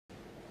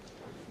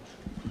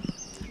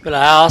Well,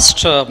 I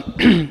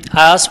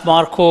asked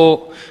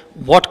Marco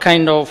what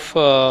kind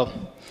of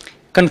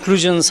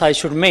conclusions I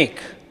should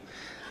make.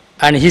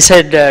 And he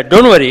said,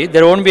 don't worry,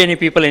 there won't be any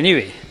people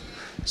anyway.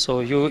 So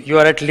you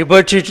are at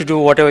liberty to do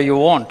whatever you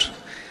want.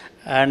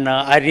 And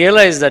I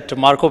realized that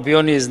Marco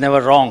Bioni is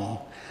never wrong,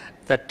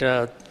 that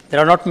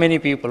there are not many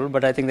people,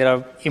 but I think there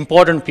are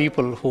important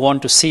people who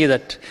want to see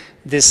that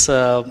this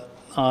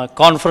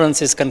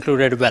conference is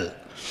concluded well.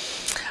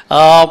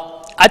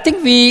 I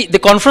think the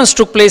conference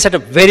took place at a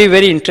very,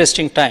 very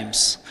interesting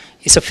times.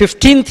 It's a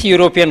 15th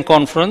European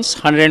conference,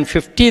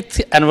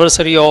 150th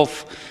anniversary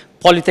of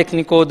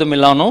Politecnico di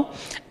Milano,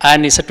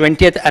 and it's a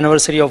 20th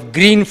anniversary of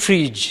Green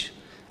Fridge.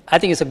 I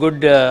think it's a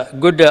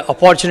good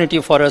opportunity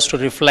for us to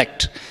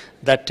reflect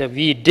that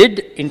we did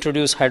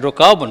introduce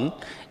hydrocarbon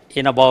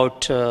in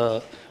about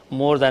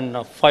more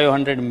than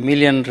 500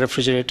 million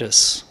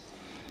refrigerators.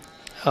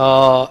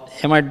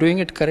 Am I doing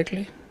it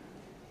correctly?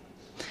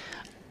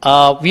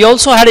 We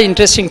also had an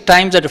interesting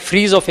time that a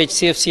freeze of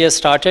HCFC has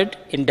started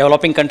in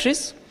developing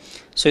countries.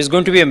 So it's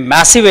going to be a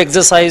massive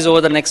exercise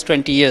over the next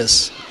 20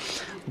 years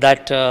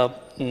that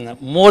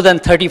more than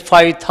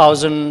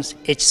 35,000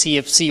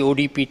 HCFC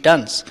ODP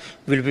tons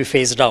will be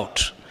phased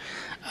out.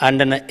 And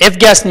an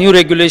F-gas new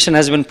regulation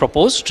has been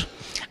proposed.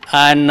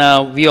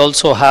 And we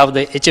also have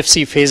the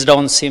HFC phase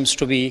down seems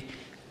to be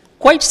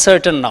quite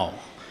certain now,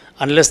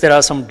 unless there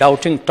are some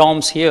doubting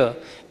toms here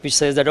which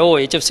says that, oh,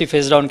 HFC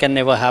phase down can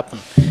never happen.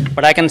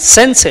 But I can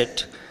sense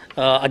it,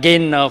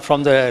 again,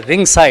 from the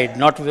ring side,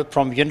 not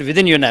from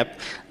within UNEP,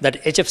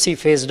 that HFC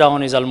phase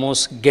down is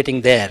almost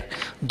getting there.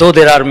 Though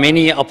there are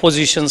many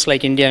oppositions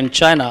like India and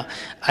China,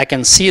 I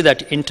can see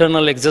that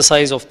internal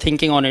exercise of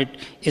thinking on it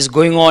is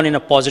going on in a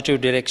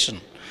positive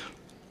direction.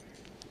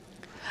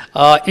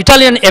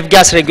 Italian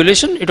F-gas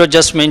regulation, it was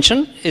just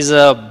mentioned, is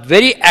a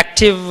very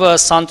active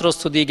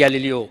Santos Studi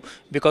Galileo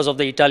because of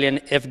the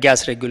Italian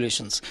F-gas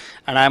regulations.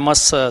 And I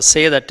must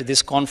say that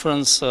this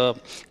conference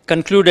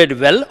concluded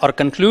well, or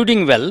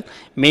concluding well,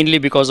 mainly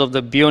because of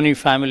the Bioni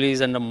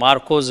families and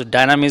Marco's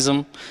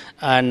dynamism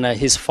and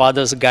his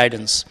father's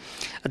guidance.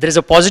 There is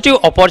a positive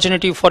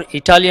opportunity for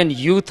Italian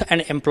youth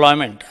and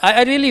employment.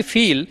 I really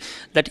feel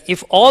that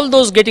if all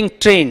those getting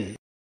trained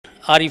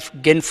are if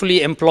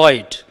gainfully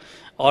employed,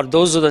 or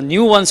those are the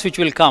new ones which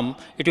will come,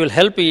 it will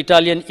help the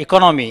Italian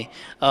economy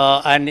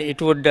and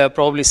it would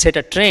probably set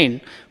a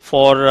trend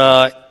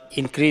for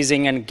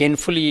increasing and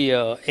gainfully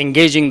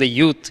engaging the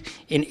youth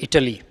in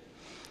Italy.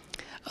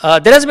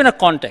 There has been a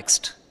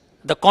context.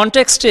 The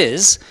context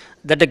is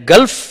that the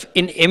gulf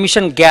in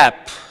emission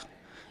gap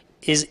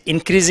is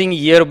increasing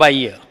year by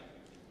year.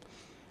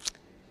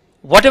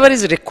 Whatever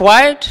is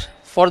required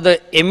for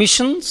the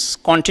emissions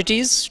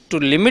quantities to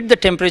limit the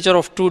temperature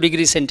of 2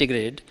 degrees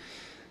centigrade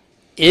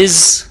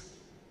is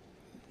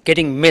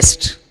getting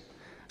missed,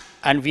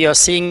 and we are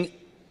seeing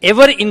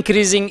ever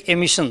increasing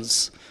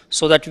emissions,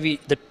 so that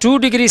the 2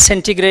 degrees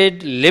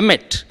centigrade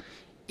limit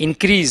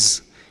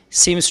increase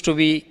seems to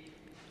be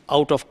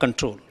out of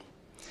control.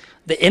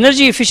 The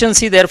energy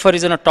efficiency therefore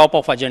is on a top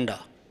of agenda.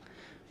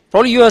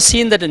 Probably you have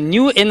seen that a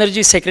new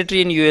energy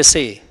secretary in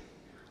USA,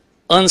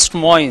 Ernst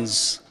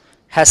Moins,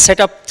 has set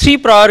up 3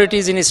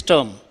 priorities in his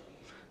term.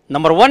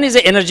 Number 1 is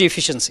the energy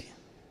efficiency.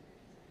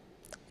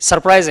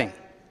 Surprising.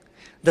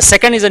 The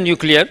second is a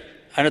nuclear,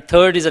 and the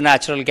third is a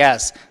natural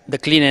gas, the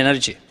clean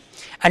energy.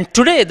 And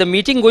today, the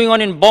meeting going on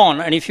in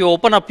Bonn, and if you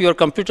open up your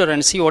computer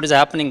and see what is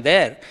happening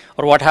there,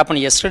 or what happened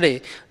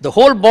yesterday, the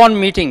whole Bonn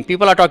meeting,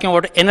 people are talking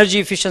about energy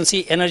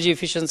efficiency, and energy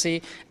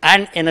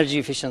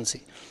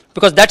efficiency.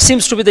 Because that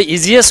seems to be the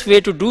easiest way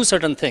to do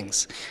certain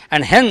things.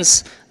 And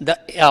hence, the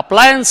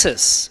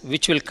appliances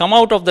which will come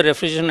out of the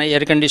refrigeration and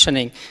air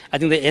conditioning, I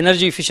think the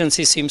energy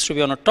efficiency seems to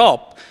be on a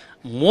top,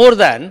 more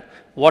than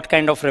what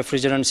kind of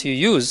refrigerants you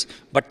use,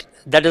 but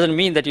that doesn't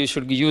mean that you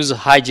should use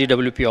high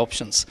GWP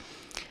options.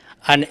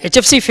 And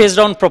HFC phase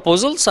down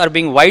proposals are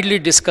being widely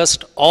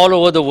discussed all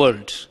over the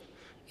world,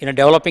 in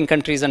developing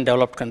countries and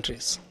developed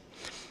countries.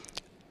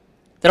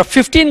 There are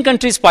 15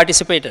 countries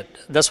participated,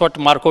 that's what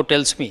Marco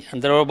tells me, and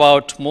there are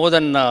about more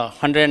than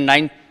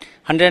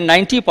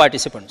 190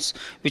 participants,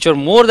 which are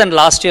more than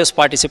last year's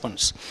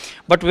participants.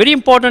 But very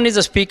important is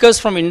the speakers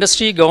from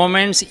industry,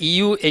 governments,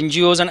 EU,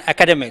 NGOs, and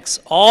academics.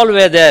 All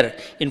were there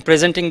in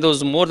presenting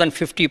those more than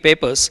 50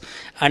 papers.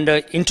 And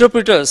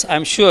interpreters,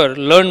 I'm sure,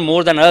 learned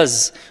more than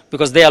us,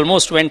 because they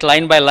almost went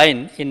line by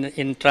line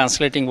in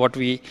translating what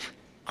we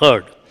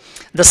heard.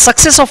 The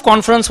success of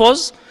conference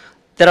was,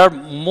 there are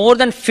more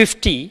than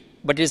 50,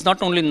 but it's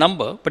not only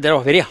number, but there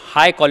are very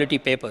high quality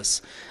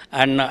papers.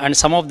 And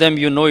some of them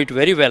you know it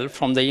very well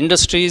from the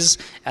industries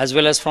as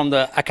well as from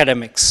the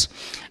academics.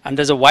 And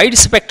there's a wide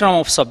spectrum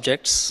of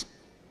subjects.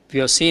 We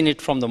have seen it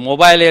from the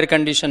mobile air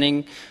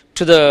conditioning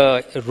to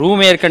the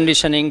room air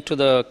conditioning to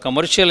the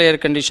commercial air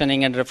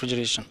conditioning and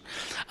refrigeration.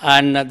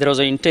 And there was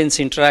an intense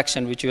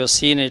interaction which you have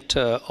seen it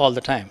all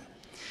the time.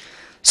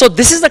 So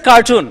this is the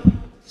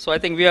cartoon. So I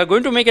think we are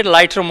going to make it a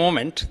lighter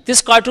moment.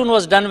 This cartoon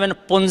was done when a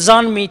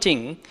Ponzan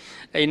meeting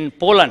in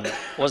Poland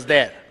was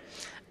there.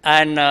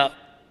 And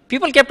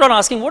people kept on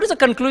asking, what is the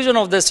conclusion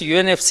of this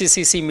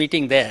UNFCCC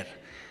meeting there?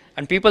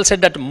 And people said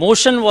that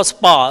motion was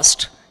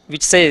passed,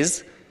 which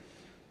says,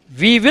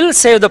 we will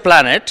save the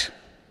planet,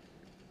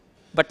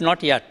 but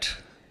not yet.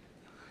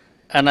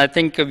 And I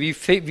think we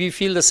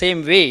feel the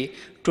same way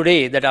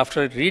today, that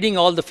after reading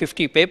all the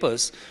 50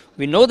 papers,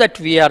 we know that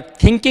we are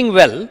thinking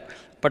well,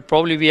 but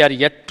probably we are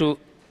yet to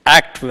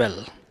act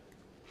well.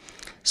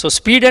 So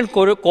speed and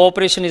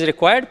cooperation is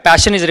required,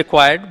 passion is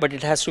required, but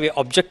it has to be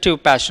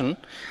objective passion.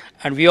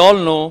 And we all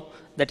know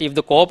that if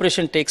the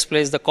cooperation takes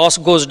place, the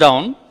cost goes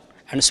down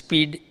and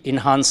speed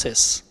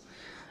enhances.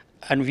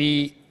 And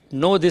we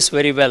know this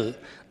very well,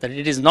 that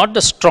it is not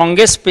the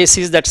strongest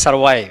species that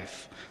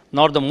survive,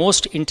 nor the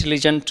most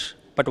intelligent,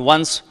 but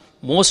ones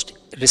most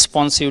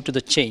responsive to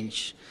the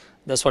change.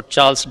 That's what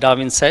Charles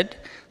Darwin said.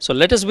 So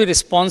let us be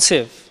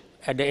responsive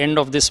at the end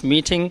of this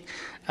meeting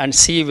and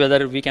see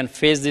whether we can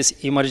face these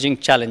emerging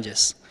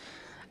challenges.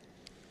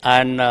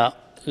 And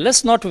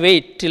let's not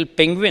wait till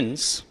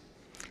penguins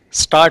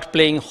start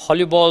playing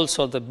volleyballs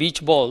or the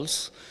beach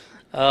balls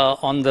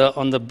on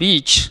the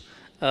beach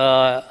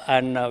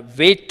and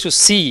wait to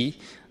see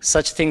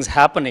such things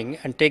happening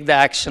and take the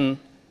action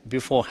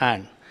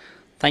beforehand.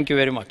 Thank you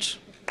very much.